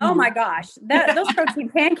Oh my gosh, those protein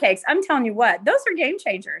pancakes, I'm telling you what, those are game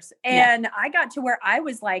changers. And I got to where I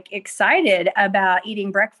was like excited about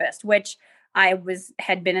eating breakfast, which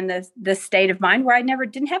had been in the state of mind where I never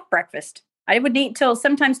didn't have breakfast. I would eat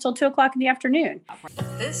sometimes till 2:00 in the afternoon.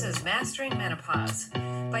 This is Mastering Menopause.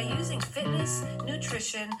 By using fitness,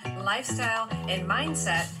 nutrition, lifestyle, and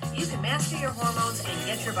mindset, you can master your hormones and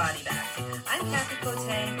get your body back. I'm Kathy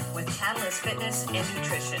Cote with Catalyst Fitness and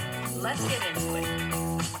Nutrition. Let's get into it.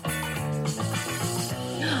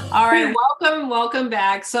 All right. Welcome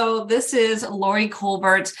back. So this is Lori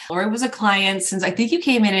Colbert. Lori was a client since I think you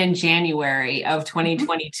came in January of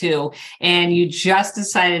 2022, and you just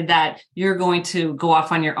decided that you're going to go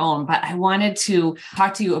off on your own. But I wanted to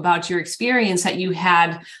talk to you about your experience that you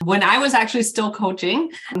had when I was actually still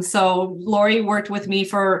coaching. And so Lori worked with me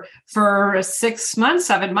for 6 months,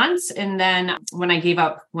 7 months. And then when I gave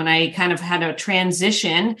up, when I kind of had a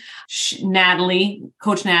transition,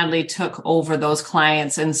 Coach Natalie took over those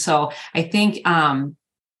clients. And so I think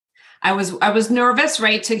I was nervous,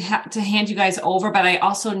 right, to hand you guys over, but I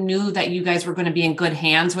also knew that you guys were going to be in good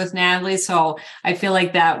hands with Natalie. So I feel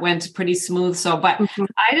like that went pretty smooth. But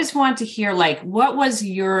I just want to hear, like, what was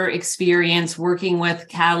your experience working with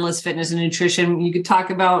Catalyst Fitness and Nutrition? You could talk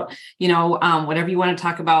about, whatever you want to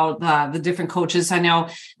talk about, the different coaches. I know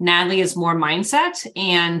Natalie is more mindset,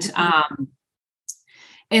 and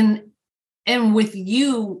with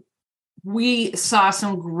you, we saw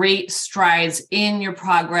some great strides in your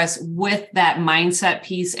progress with that mindset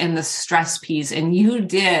piece and the stress piece. And you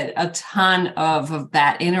did a ton of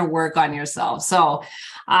that inner work on yourself. So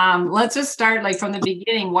let's just start from the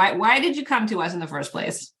beginning. Why did you come to us in the first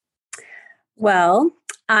place? Well,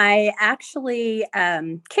 I actually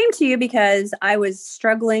came to you because I was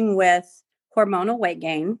struggling with hormonal weight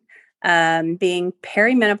gain, being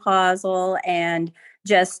perimenopausal, and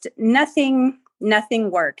just nothing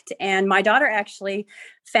worked. And my daughter actually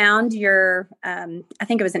found your, I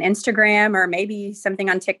think it was an Instagram or maybe something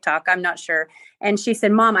on TikTok, I'm not sure. And she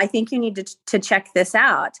said, Mom, I think you need to check this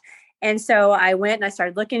out. And so I went and I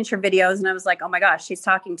started looking at your videos, and I was like, oh my gosh, she's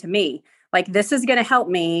talking to me. Like, this is going to help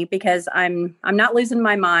me because I'm not losing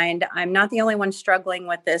my mind. I'm not the only one struggling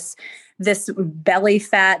with this belly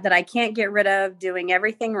fat that I can't get rid of, doing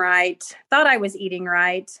everything right. Thought I was eating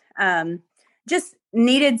right. Just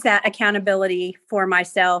needed that accountability for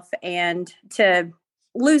myself and to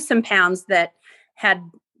lose some pounds that had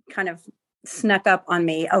kind of snuck up on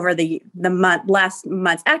me over the last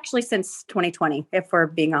months, actually since 2020, if we're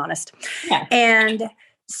being honest. Yeah. And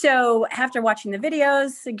so after watching the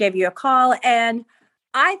videos, I gave you a call, and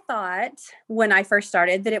I thought when I first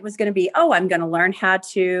started that it was going to be, I'm going to learn how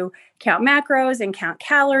to count macros and count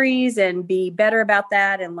calories and be better about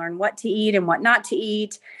that and learn what to eat and what not to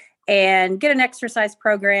eat and get an exercise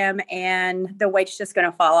program, and the weight's just going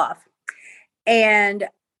to fall off. And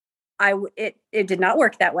it did not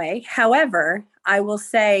work that way. However, I will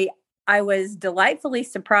say I was delightfully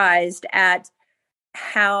surprised at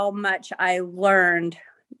how much I learned,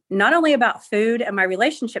 not only about food and my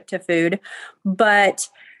relationship to food, but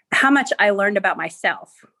how much I learned about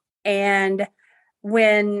myself. And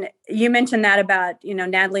when you mentioned that about,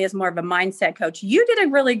 Natalie is more of a mindset coach, you did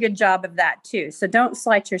a really good job of that too. So don't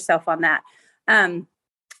slight yourself on that.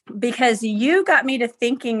 Because you got me to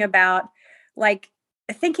thinking about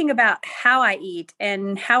how I eat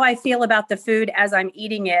and how I feel about the food as I'm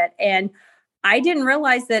eating it. And I didn't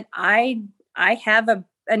realize that I have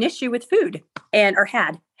an issue with food or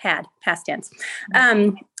had past tense.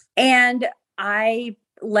 And I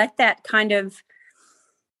let that kind of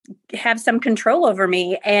have some control over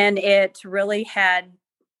me. And it really had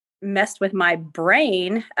messed with my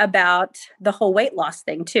brain about the whole weight loss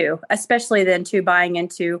thing too, especially then too, buying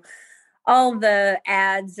into all the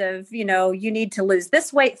ads of, you need to lose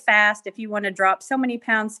this weight fast if you want to drop so many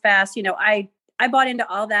pounds fast. I bought into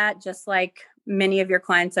all that, just like many of your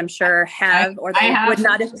clients, I'm sure, have, or they would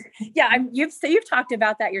not have. Yeah, you've talked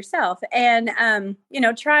about that yourself, and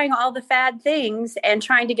trying all the fad things and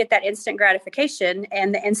trying to get that instant gratification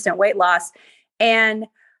and the instant weight loss. And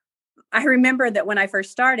I remember that when I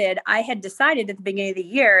first started, I had decided at the beginning of the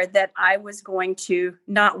year that I was going to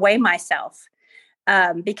not weigh myself.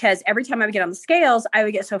 Because every time I would get on the scales, I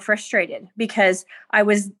would get so frustrated because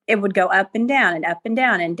it would go up and down and up and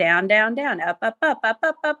down and down, down, down, up, up, up, up,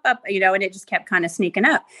 up, up, up, and it just kept kind of sneaking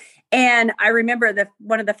up. And I remember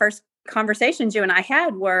one of the first conversations you and I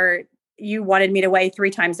had where you wanted me to weigh 3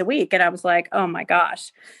 times a week. And I was like, oh my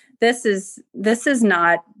gosh, this is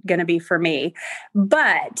not going to be for me.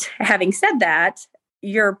 But having said that,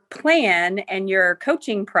 your plan and your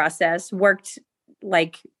coaching process worked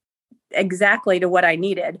like exactly to what I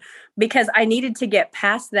needed, because I needed to get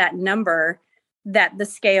past that number that the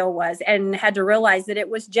scale was, and had to realize that it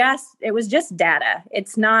was just data.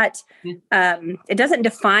 It's not, it doesn't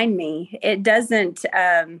define me. It doesn't,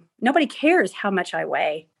 nobody cares how much I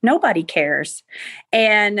weigh. Nobody cares.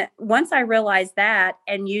 And once I realized that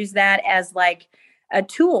and use that as like a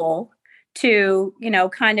tool to,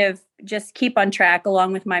 kind of just keep on track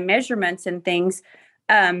along with my measurements and things,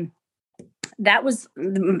 that was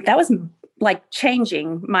like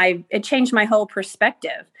it changed my whole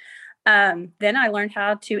perspective. Then I learned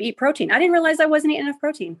how to eat protein. I didn't realize I wasn't eating enough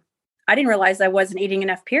protein. I didn't realize I wasn't eating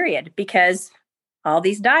enough, period, because all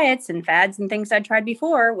these diets and fads and things I'd tried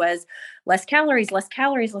before was less calories, less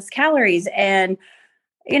calories, less calories. And,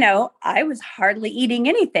 I was hardly eating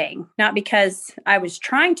anything, not because I was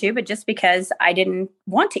trying to, but just because I didn't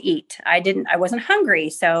want to eat. I wasn't hungry.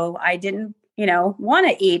 So I didn't, want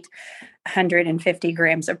to eat 150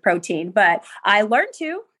 grams of protein, but I learned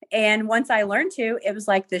to. And once I learned to, it was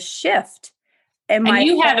like this shift. And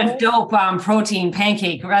you had a dope protein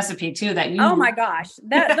pancake recipe too oh my gosh,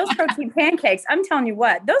 those protein pancakes, I'm telling you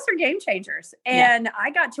what, those are game changers. And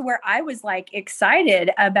I got to where I was like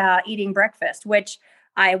excited about eating breakfast, which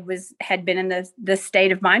had been in the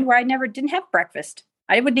state of mind where I didn't have breakfast.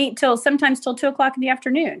 I would eat sometimes till 2:00 in the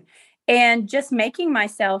afternoon, and just making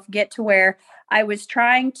myself get to where I was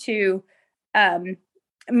trying to,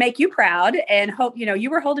 make you proud and hope, you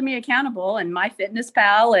were holding me accountable, and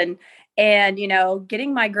MyFitnessPal and,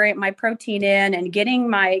 getting my protein in, and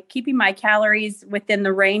keeping my calories within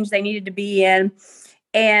the range they needed to be in.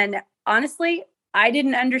 And honestly, I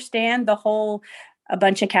didn't understand a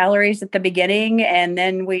bunch of calories at the beginning. And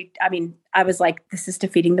then I was like, this is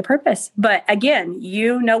defeating the purpose. But again,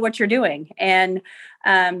 you know what you're doing. And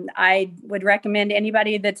I would recommend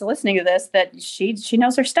anybody that's listening to this that she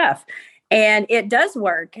knows her stuff. And it does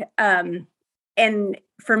work. And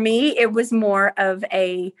for me, it was more of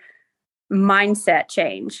a mindset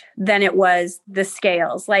change than it was the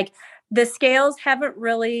scales. Like, the scales haven't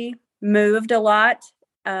really moved a lot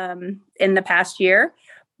in the past year,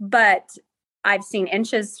 but I've seen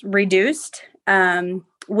inches reduced,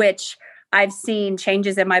 which I've seen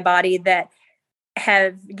changes in my body that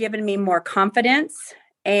have given me more confidence,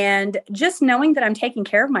 and just knowing that I'm taking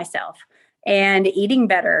care of myself and eating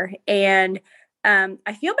better. And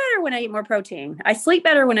I feel better when I eat more protein. I sleep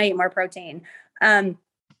better when I eat more protein.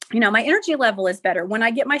 My energy level is better. When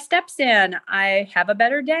I get my steps in, I have a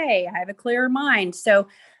better day. I have a clearer mind. So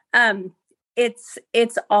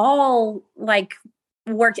it's all like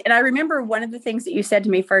worked. And I remember one of the things that you said to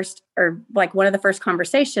me first, or like one of the first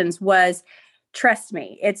conversations, was, trust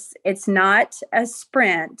me, it's not a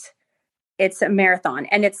sprint, it's a marathon.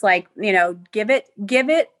 And it's like, give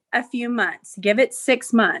it a few months, give it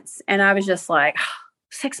 6 months. And I was just like,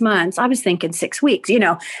 6 months. I was thinking 6 weeks,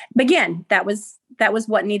 but again, that was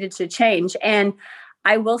what needed to change. And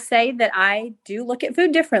I will say that I do look at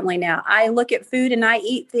food differently now. I look at food and I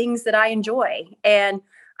eat things that I enjoy. And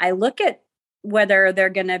I look at whether they're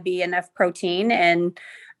going to be enough protein. And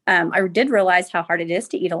I did realize how hard it is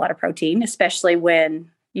to eat a lot of protein, especially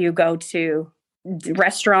when you go to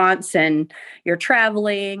restaurants and you're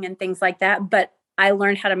traveling and things like that. But I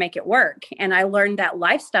learned how to make it work. And I learned that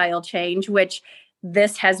lifestyle change, which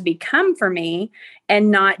this has become for me,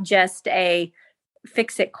 and not just a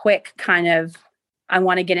fix it quick kind of, I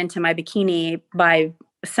want to get into my bikini by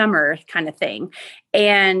summer kind of thing.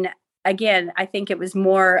 And again, I think it was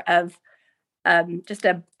more of just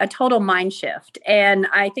a total mind shift. And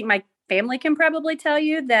I think my family can probably tell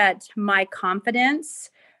you that my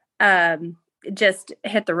confidence just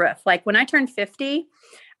hit the roof. Like, when I turned 50,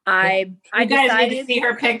 I guys need to see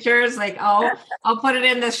her pictures. Like, I'll put it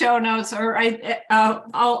in the show notes, or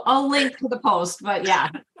I'll link to the post. But yeah,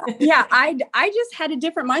 I just had a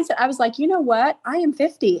different mindset. I was like, you know what? I am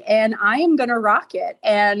 50 and I am going to rock it.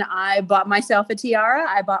 And I bought myself a tiara.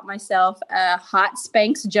 I bought myself a hot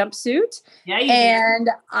Spanx jumpsuit. And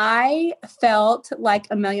I felt like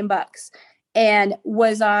 $1 million. And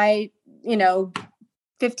was I,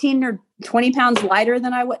 15 or 20 pounds lighter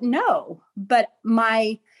than I would? No, but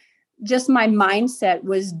my mindset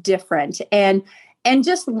was different. And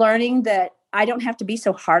just learning that I don't have to be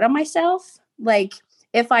so hard on myself. Like,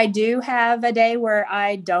 if I do have a day where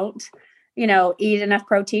I don't, eat enough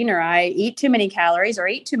protein, or I eat too many calories, or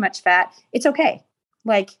eat too much fat, it's okay.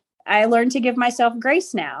 Like, I learned to give myself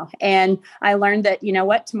grace now. And I learned that,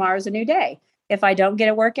 tomorrow's a new day. If I don't get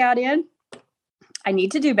a workout in, I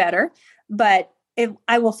need to do better, but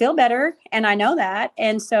I will feel better. And I know that.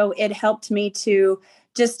 And so it helped me to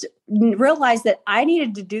just realize that I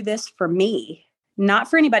needed to do this for me. not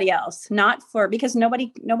for anybody else, because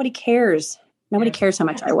nobody cares. Nobody cares how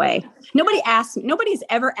much I weigh. Nobody's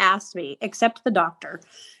ever asked me except the doctor.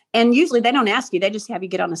 And usually they don't ask you, they just have you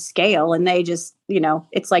get on a scale and they just,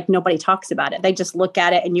 it's like nobody talks about it. They just look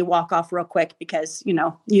at it and you walk off real quick because, you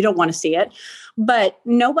don't want to see it. But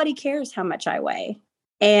nobody cares how much I weigh.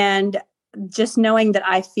 And just knowing that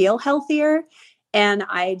I feel healthier and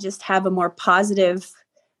I just have a more positive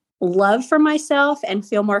love for myself and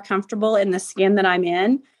feel more comfortable in the skin that I'm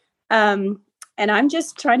in. And I'm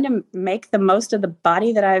just trying to make the most of the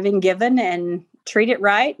body that I've been given and treat it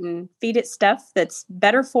right and feed it stuff that's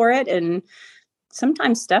better for it. And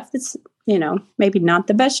sometimes stuff that's, maybe not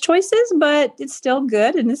the best choices, but it's still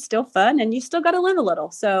good and it's still fun and you still got to live a little.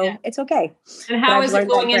 So It's okay. And how is it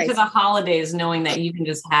going into the holidays, knowing that you can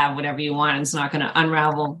just have whatever you want and it's not going to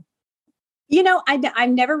unravel? I've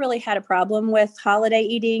never really had a problem with holiday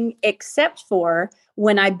eating, except for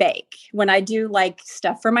when I bake, when I do like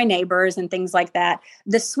stuff for my neighbors and things like that.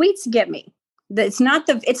 The sweets get me. It's not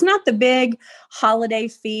the big holiday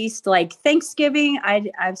feast like Thanksgiving.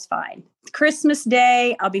 I was fine. Christmas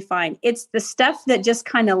Day, I'll be fine. It's the stuff that just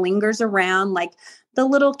kind of lingers around, like the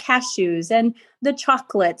little cashews and the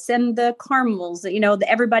chocolates and the caramels that, that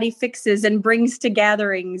everybody fixes and brings to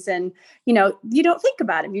gatherings. And, you don't think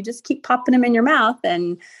about them. You just keep popping them in your mouth.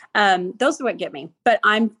 And those are what get me. But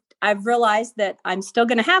I've realized that I'm still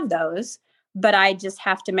going to have those, but I just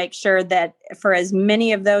have to make sure that for as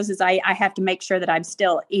many of those as I have to make sure that I'm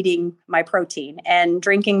still eating my protein and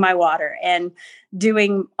drinking my water and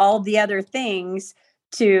doing all the other things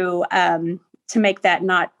to make that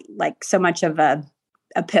not like so much of a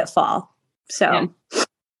pitfall. So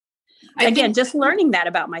again, just learning that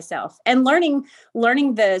about myself and learning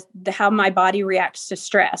the how my body reacts to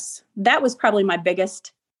stress. That was probably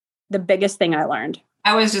the biggest thing I learned.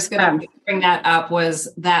 I was just going to bring that up,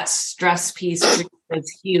 was that stress piece was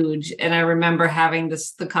huge. And I remember having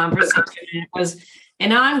the conversation, and it was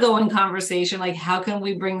an ongoing conversation. Like, how can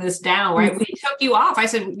we bring this down? Right. We took you off. I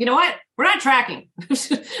said, you know what? We're not tracking.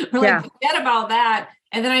 We're like, forget about that.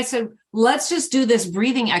 And then I said, let's just do this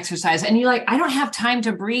breathing exercise. And you're like, I don't have time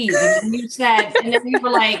to breathe. And then you were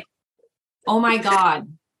like, oh my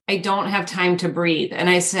God, I don't have time to breathe. And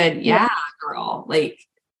I said, yeah, girl, like,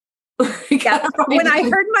 when I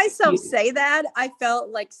heard myself say that, I felt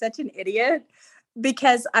like such an idiot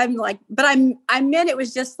because I'm like, but I meant it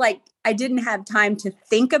was just like, I didn't have time to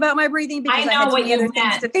think about my breathing because I had so many other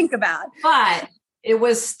things to think about. But it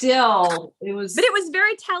was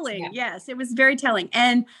very telling. Yeah. Yes, it was very telling.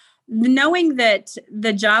 And knowing that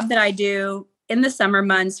the job that I do in the summer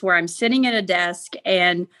months where I'm sitting at a desk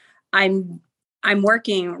and I'm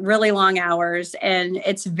working really long hours and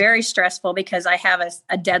it's very stressful because I have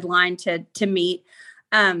a deadline to meet.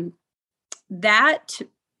 That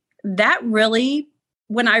really,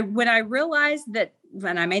 when I realized that,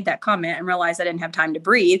 when I made that comment and realized I didn't have time to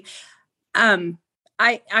breathe,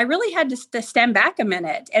 I really had to stand back a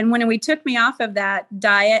minute. And when we took me off of that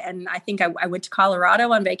diet, and I think I went to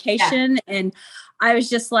Colorado on vacation, and I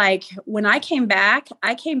was just like, when I came back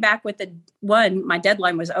with my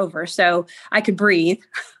deadline was over, so I could breathe,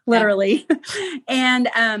 literally. And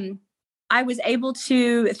I was able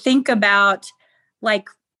to think about like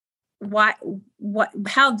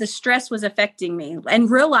how the stress was affecting me,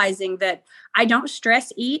 and realizing that I don't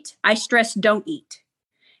stress eat, I stress don't eat.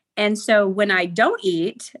 And so when I don't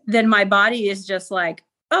eat, then my body is just like,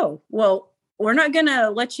 oh, well, we're not going to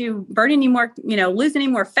let you burn any more, lose any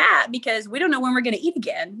more fat because we don't know when we're going to eat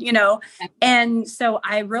again, And so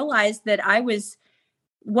I realized that I was,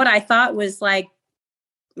 what I thought was like,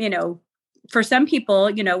 for some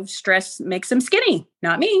people, stress makes them skinny.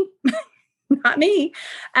 Not me. Not me.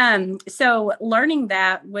 So learning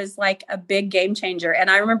that was like a big game changer.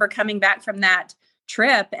 And I remember coming back from that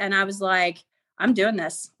trip and I was like, I'm doing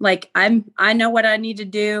this. Like I know what I need to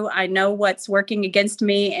do. I know what's working against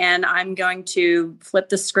me, and I'm going to flip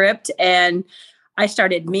the script. And I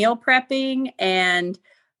started meal prepping and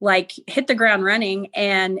like hit the ground running.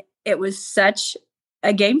 And it was such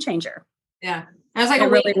a game changer. Yeah. I was like, it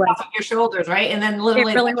really was off of your shoulders, right? And then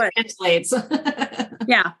literally it really translates.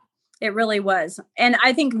 Yeah, it really was. And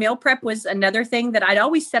I think meal prep was another thing that I'd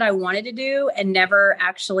always said I wanted to do and never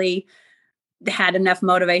actually had enough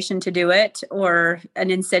motivation to do it or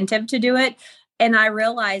an incentive to do it. And I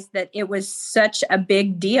realized that it was such a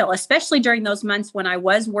big deal, especially during those months when I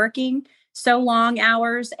was working so long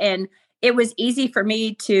hours. And it was easy for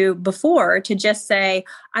me to just say,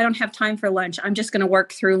 I don't have time for lunch. I'm just going to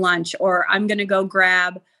work through lunch, or I'm going to go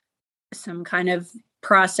grab some kind of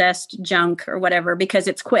processed junk or whatever because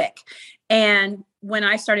it's quick. And when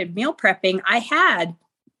I started meal prepping, I had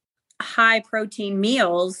high protein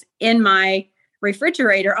meals in my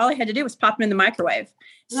refrigerator. All I had to do was pop them in the microwave.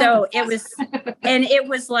 So it was, and it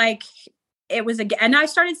was like, and I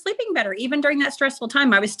started sleeping better. Even during that stressful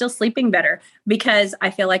time, I was still sleeping better because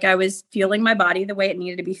I feel like I was fueling my body the way it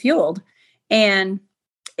needed to be fueled. And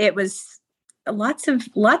it was lots of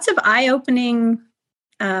eye-opening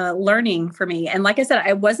learning for me. And like I said,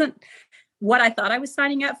 I wasn't what I thought I was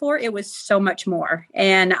signing up for. It was so much more.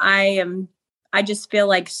 And I just feel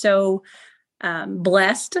like so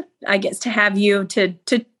blessed, I guess, to have you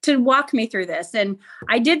to walk me through this. And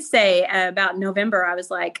I did say about November, I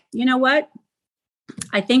was like, you know what?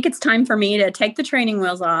 I think it's time for me to take the training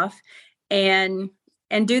wheels off and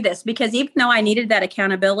do this, because even though I needed that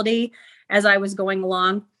accountability as I was going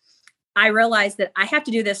along, I realized that I have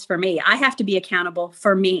to do this for me. I have to be accountable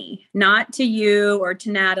for me, not to you or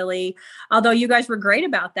to Natalie, although you guys were great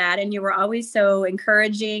about that. And you were always so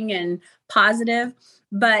encouraging and positive,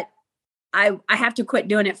 but I have to quit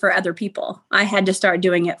doing it for other people. I had to start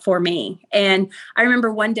doing it for me. And I remember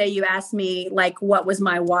one day you asked me, like, what was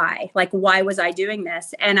my why? Like, why was I doing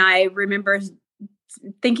this? And I remember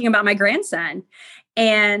thinking about my grandson,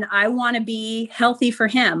 and I want to be healthy for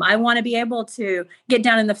him. I want to be able to get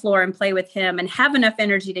down on the floor and play with him and have enough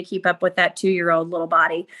energy to keep up with that 2-year-old little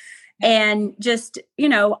body. And just,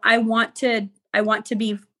 I want to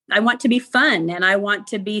be fun, and I want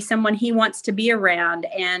to be someone he wants to be around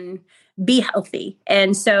and be healthy.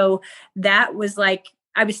 And so that was like,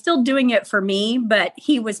 I was still doing it for me, but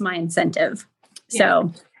he was my incentive. Yeah.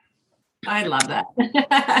 So I love that.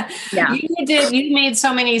 Yeah. You made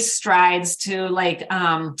so many strides to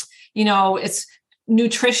it's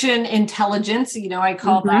nutrition intelligence, I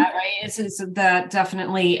call that, right? It's that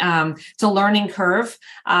definitely, it's a learning curve,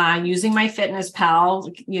 using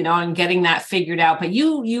MyFitnessPal, and getting that figured out. But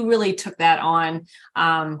you really took that on.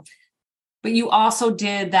 But you also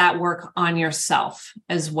did that work on yourself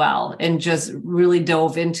as well, and just really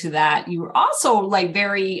dove into that. You were also like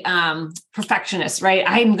very perfectionist, right?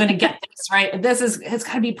 I'm going to get this right. It's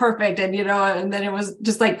got to be perfect. And, and then it was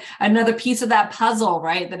just like another piece of that puzzle,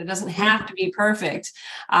 right? That it doesn't have to be perfect.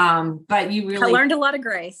 But you really— I learned a lot of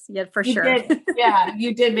grace. Yeah, for sure.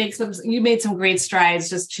 You made some great strides,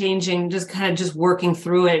 just changing, just kind of just working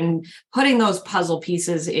through it and putting those puzzle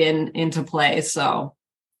pieces into play. So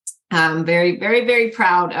I'm very, very, very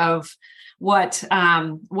proud of what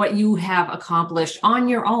you have accomplished on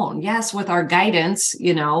your own. Yes, with our guidance,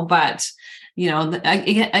 but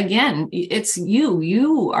again, it's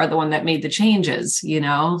you are the one that made the changes,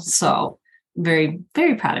 so very,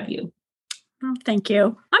 very proud of you. Oh, thank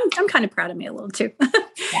you. I'm kind of proud of me a little too.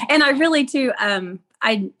 And I really too,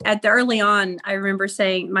 early on, I remember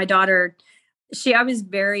saying my daughter, I was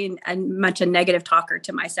very much a negative talker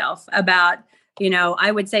to myself about,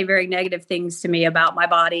 I would say very negative things to me about my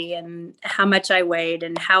body and how much I weighed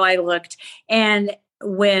and how I looked. And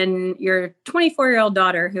when your 24-year-old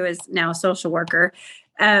daughter, who is now a social worker,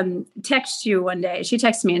 texts you one day, she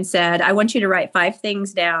texted me and said, I want you to write 5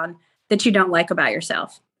 things down that you don't like about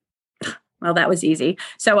yourself. Well, that was easy.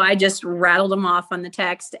 So I just rattled them off on the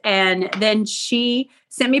text. And then she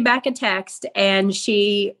sent me back a text, and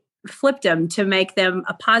she flipped them to make them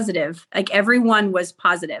a positive. Like everyone was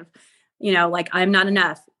positive. Like, I'm not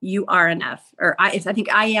enough. You are enough. Or I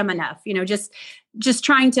think I am enough, just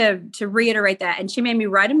trying to reiterate that. And she made me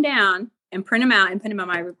write them down and print them out and put them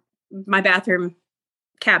on my bathroom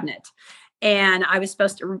cabinet. And I was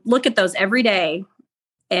supposed to look at those every day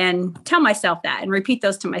and tell myself that and repeat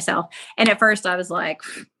those to myself. And at first I was like,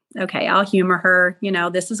 okay, I'll humor her.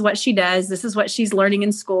 This is what she does. This is what she's learning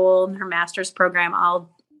in school, in her master's program. I'll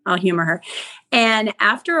humor her. And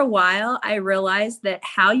after a while, I realized that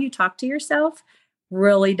how you talk to yourself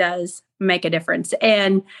really does make a difference.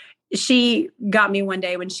 And she got me one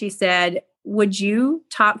day when she said, would you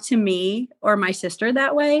talk to me or my sister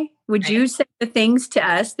that way? Would you say the things to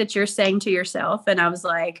us that you're saying to yourself? And I was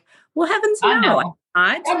like, well, heavens no.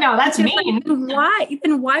 Not. Oh, no, that's mean.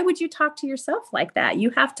 Then why would you talk to yourself like that? You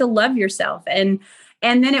have to love yourself. And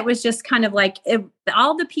then it was just kind of like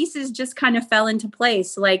all the pieces just kind of fell into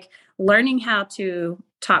place, like learning how to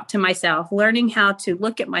talk to myself, learning how to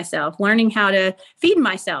look at myself, learning how to feed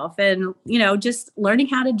myself, and, just learning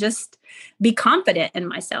how to just be confident in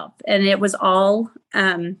myself. And it was all,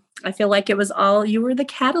 I feel like it was all, you were the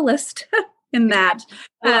catalyst in that.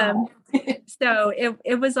 So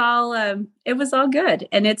it was all good,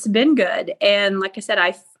 and it's been good. And like I said,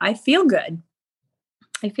 I feel good.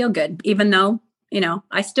 I feel good, even though,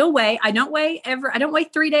 I still weigh. I don't weigh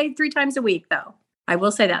 3 times a week, though. I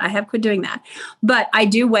will say that I have quit doing that, but I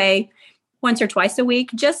do weigh once or twice a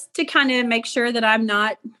week, just to kind of make sure that I'm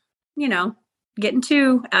not, getting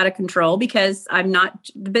too out of control because I've not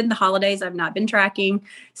been the holidays. I've not been tracking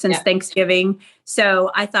since Thanksgiving. So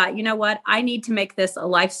I thought, you know what, I need to make this a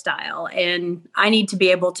lifestyle and I need to be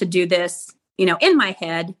able to do this, in my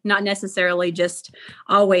head, not necessarily just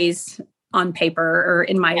always on paper or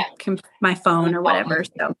in my phone or whatever.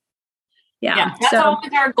 So that's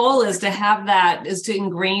always our goal, is to have that, is to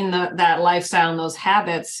ingrain that lifestyle and those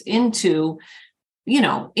habits into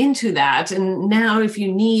that. And now if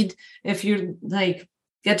you're like,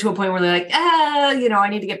 get to a point where they're like, I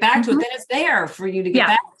need to get back to it, then it's there for you to get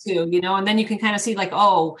back to, and then you can kind of see like,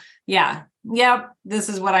 oh yeah, this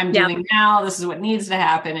is what I'm doing now. This is what needs to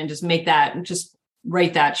happen. And just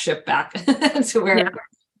write that ship back to where.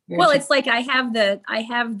 Well, it's like I have the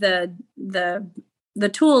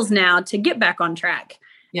tools now to get back on track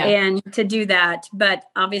and to do that. But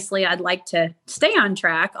obviously I'd like to stay on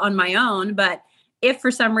track on my own, but if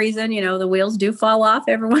for some reason, the wheels do fall off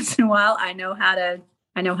every once in a while, I know how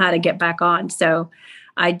to get back on. So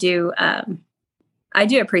I do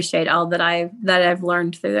appreciate all that I've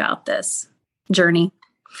learned throughout this journey.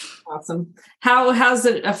 Awesome. How's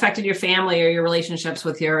it affected your family or your relationships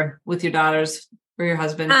with your daughters or your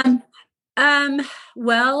husband?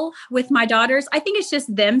 Well, with my daughters, I think it's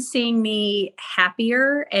just them seeing me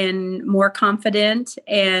happier and more confident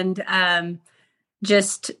and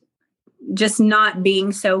just not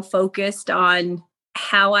being so focused on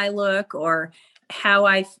how I look or how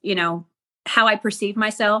I perceive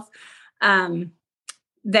myself.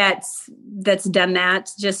 That's done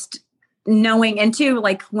that. Just knowing, and too,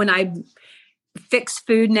 like when I fix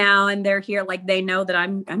food now and they're here, like they know that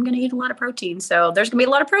I'm going to eat a lot of protein. So there's going to be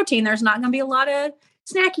a lot of protein. There's not going to be a lot of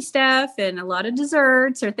snacky stuff and a lot of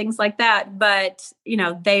desserts or things like that. But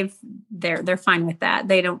they're fine with that.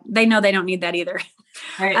 They know they don't need that either.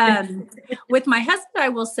 Right. With my husband, I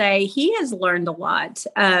will say he has learned a lot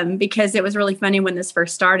because it was really funny when this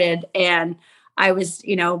first started and I was,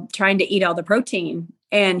 trying to eat all the protein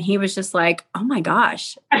and he was just like, oh my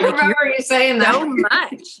gosh. I remember you saying that. So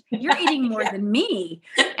much. You're eating more than me.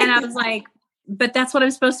 And I was like, but that's what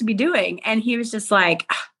I'm supposed to be doing. And he was just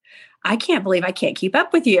like, I can't believe I can't keep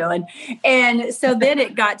up with you. And so then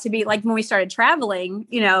it got to be like when we started traveling,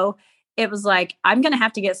 it was like, you're going to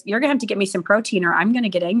have to get me some protein or I'm going to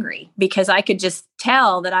get angry, because I could just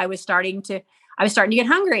tell that I was starting to get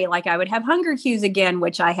hungry. Like I would have hunger cues again,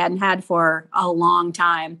 which I hadn't had for a long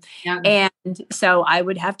time. Yeah. And so I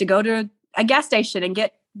would have to go to a gas station and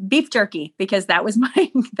get beef jerky because that was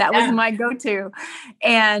my go-to.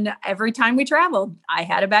 And every time we traveled, I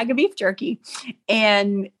had a bag of beef jerky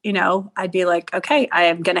and, I'd be like, okay, I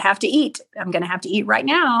am going to have to eat. I'm going to have to eat right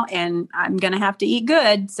now and I'm going to have to eat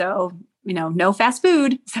good. So, no fast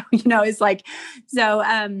food. So, it's like, so,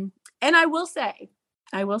 and I will say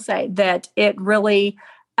that it really,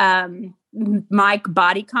 my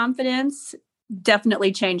body confidence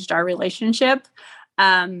definitely changed our relationship.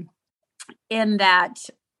 In that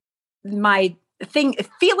my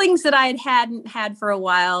feelings that I hadn't had for a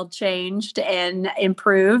while changed and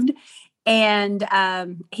improved. And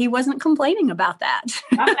he wasn't complaining about that.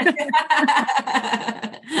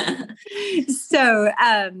 So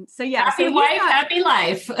yeah. Happy wife, happy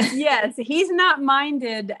life. Yes, he's not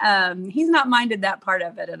minded. He's not minded that part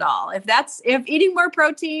of it at all. If eating more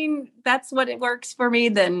protein, that's what it works for me,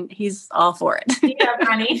 then he's all for it. Yeah,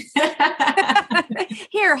 honey.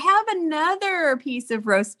 Here, have another piece of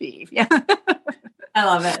roast beef. Yeah. I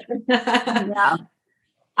love it. Yeah.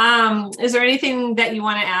 Is there anything that you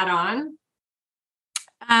want to add on?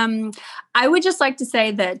 I would just like to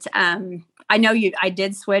say that, I know I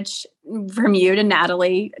did switch from you to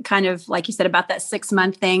Natalie, kind of like you said about that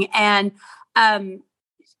 6-month thing. And,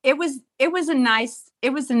 it was a nice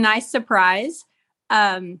surprise.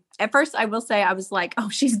 At first I will say I was like, oh,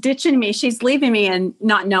 she's ditching me. She's leaving me, and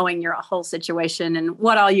not knowing your whole situation and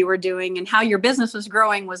what all you were doing and how your business was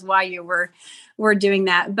growing was why you were doing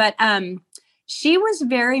that. But, she was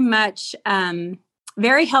very much,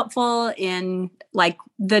 very helpful in like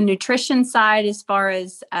the nutrition side, as far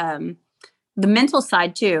as, the mental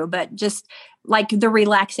side too, but just like the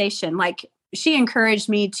relaxation, like she encouraged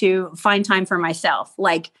me to find time for myself,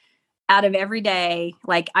 like out of every day,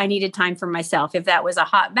 like I needed time for myself, if that was a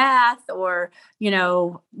hot bath or,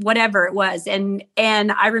 whatever it was. And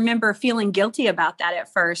I remember feeling guilty about that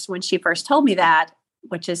at first when she first told me that,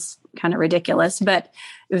 which is kind of ridiculous, but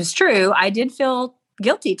it was true. I did feel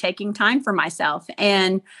guilty taking time for myself.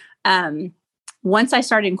 And once I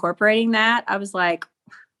started incorporating that, I was like,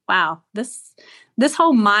 wow, this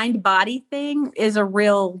whole mind body thing is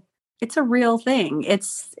it's a real thing.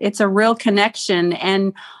 It's a real connection,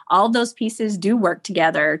 and all those pieces do work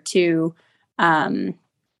together to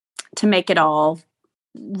make it all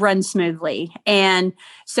run smoothly. And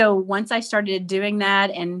so once I started doing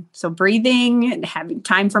that, and so breathing and having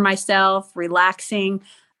time for myself, relaxing,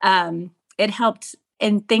 it helped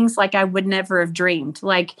in things like I would never have dreamed.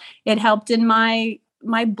 Like it helped in my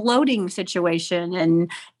bloating situation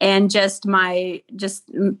and just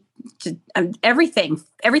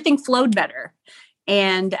everything flowed better.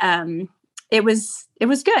 And it was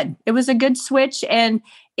good. It was a good switch, and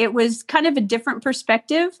it was kind of a different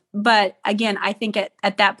perspective. But again, I think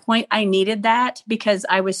at that point I needed that because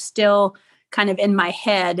I was still kind of in my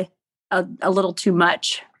head a little too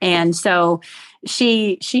much. And so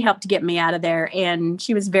she helped get me out of there, and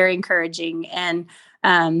she was very encouraging and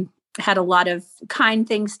had a lot of kind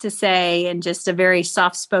things to say and just a very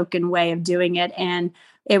soft-spoken way of doing it. And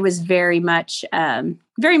it was very much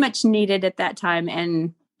needed at that time,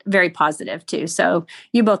 and very positive too. So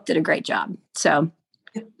you both did a great job. So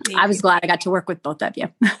I was glad I got to work with both of you.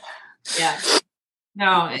 Yeah.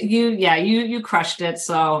 No, you crushed it.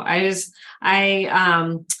 So I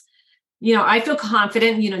feel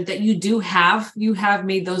confident, that you have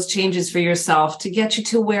made those changes for yourself to get you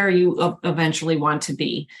to where you eventually want to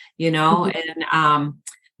be, mm-hmm. And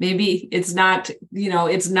maybe it's not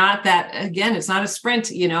that, again, it's not a sprint,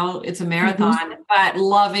 it's a marathon, mm-hmm. but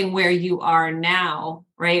loving where you are now,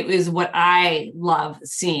 right, is what I love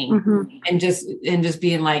seeing, mm-hmm. and just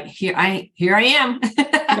being like, here I am.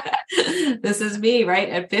 This is me, right,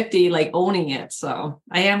 at 50, like owning it. So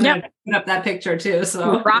I am going to put up that picture too.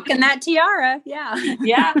 So rocking that tiara. Yeah.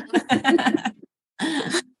 Yeah.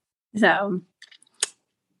 So.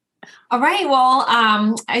 All right. Well,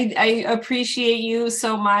 I appreciate you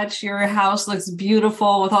so much. Your house looks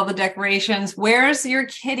beautiful with all the decorations. Where's your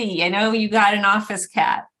kitty? I know you got an office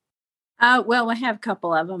cat. Well, I have a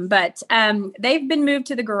couple of them, but they've been moved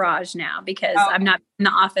to the garage now because I'm not in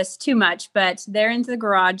the office too much, but they're into the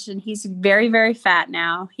garage, and he's very, very fat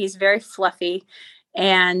now. He's very fluffy.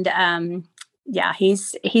 And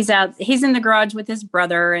he's out. He's in the garage with his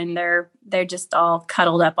brother, and they're just all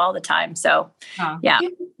cuddled up all the time. So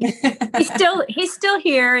he's still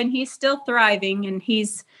here, and he's still thriving, and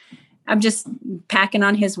I'm just packing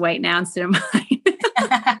on his weight now instead of mine.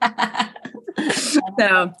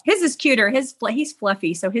 So his is cuter. He's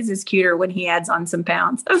fluffy, so his is cuter when he adds on some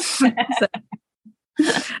pounds.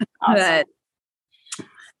 Awesome.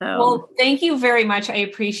 Well, thank you very much. I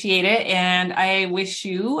appreciate it. And I wish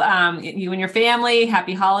you, you and your family,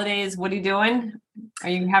 happy holidays. What are you doing? Are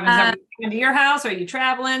you having somebody come to your house? Or are you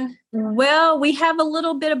traveling? Well, we have a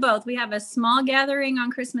little bit of both. We have a small gathering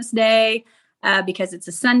on Christmas Day because it's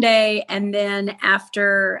a Sunday. And then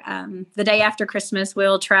after the day after Christmas,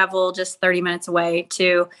 we'll travel just 30 minutes away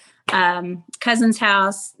to cousin's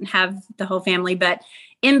house and have the whole family. But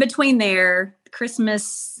in between there,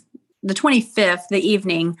 Christmas, the 25th, the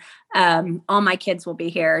evening, all my kids will be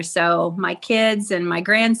here. So my kids and my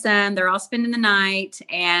grandson, they're all spending the night,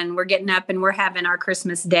 and we're getting up and we're having our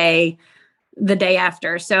Christmas day the day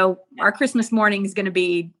after. So our Christmas morning is going to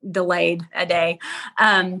be delayed a day.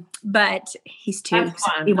 But he's 2.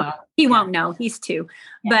 So he won't know. He's 2.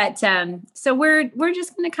 Yeah. But so we're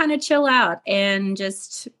just going to kind of chill out and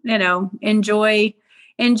just, enjoy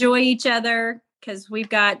each other, because we've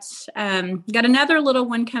got another little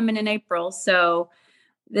one coming in April. So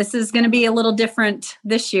this is going to be a little different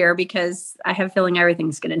this year because I have a feeling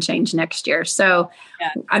everything's going to change next year. So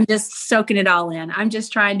I'm just soaking it all in. I'm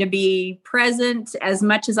just trying to be present as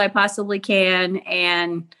much as I possibly can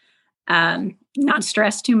and not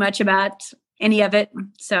stress too much about any of it.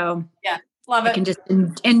 So love it. I can just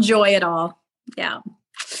enjoy it all. Yeah.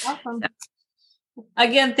 Awesome. So.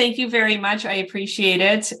 Again, thank you very much. I appreciate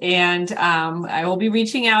it. And I will be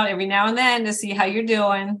reaching out every now and then to see how you're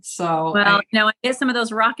doing. So, I get some of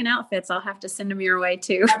those rocking outfits. I'll have to send them your way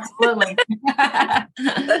too. Absolutely. I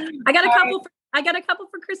got a couple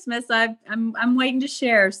for Christmas. I'm waiting to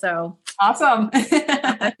share. So awesome.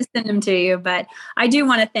 I'll have to send them to you. But I do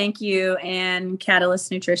want to thank you and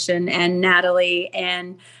Catalyst Nutrition and Natalie,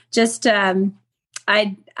 and just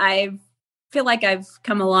I feel like I've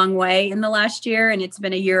come a long way in the last year, and it's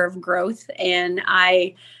been a year of growth. And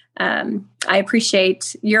I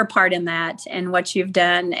appreciate your part in that and what you've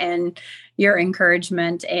done and your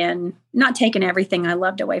encouragement and not taking everything I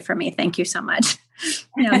loved away from me. Thank you so much.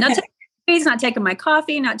 Not taking my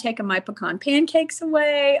coffee, not taking my pecan pancakes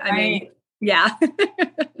away. I mean, yeah.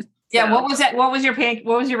 Yeah. What was that? What was your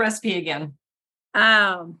recipe again?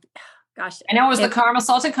 Gosh, I know it was the caramel,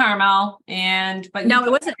 salted caramel, but no,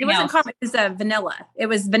 it wasn't caramel. It was vanilla. It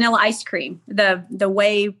was vanilla ice cream, the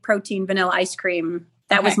whey protein vanilla ice cream.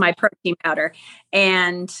 That was my protein powder,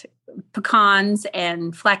 and pecans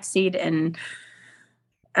and flaxseed and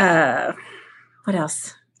what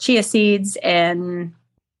else? Chia seeds and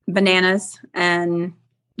bananas. And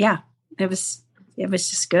yeah, it was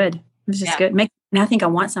just good. It was just good. I think I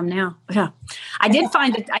want some now. Yeah. I did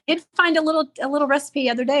find a little recipe the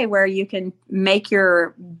other day where you can make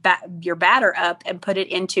your batter up and put it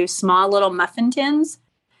into small little muffin tins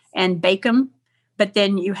and bake them. But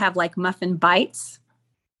then you have like muffin bites.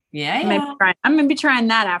 Yeah. I'm going to be trying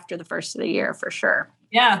that after the first of the year for sure.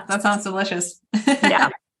 Yeah. That sounds delicious. Yeah.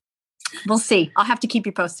 We'll see. I'll have to keep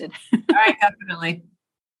you posted. All right. Definitely.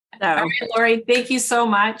 So. All right, Lori, thank you so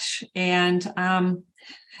much. And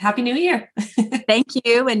Happy New Year. Thank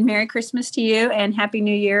you. And Merry Christmas to you and Happy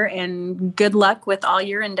New Year and good luck with all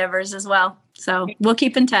your endeavors as well. So we'll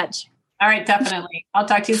keep in touch. All right. Definitely. I'll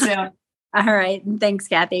talk to you soon. All right. Thanks,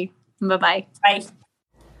 Kathy. Bye-bye. Bye.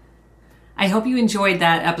 I hope you enjoyed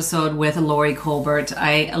that episode with Lori Colbert.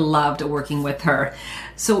 I loved working with her.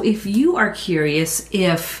 So if you are curious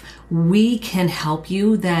if we can help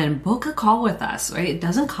you, then book a call with us, right? It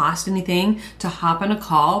doesn't cost anything to hop on a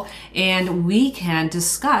call and we can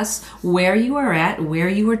discuss where you are at, where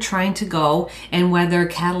you are trying to go, and whether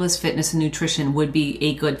Catalyst Fitness and Nutrition would be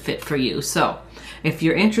a good fit for you. So if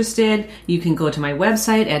you're interested, you can go to my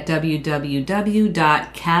website at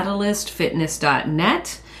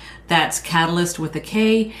www.catalystfitness.net. That's Catalyst with a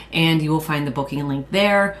K, and you will find the booking link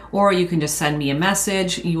there, or you can just send me a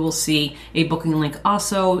message. You will see a booking link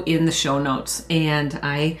also in the show notes, and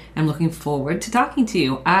I am looking forward to talking to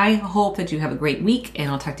you. I hope that you have a great week, and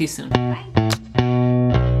I'll talk to you soon.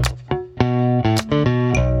 Bye.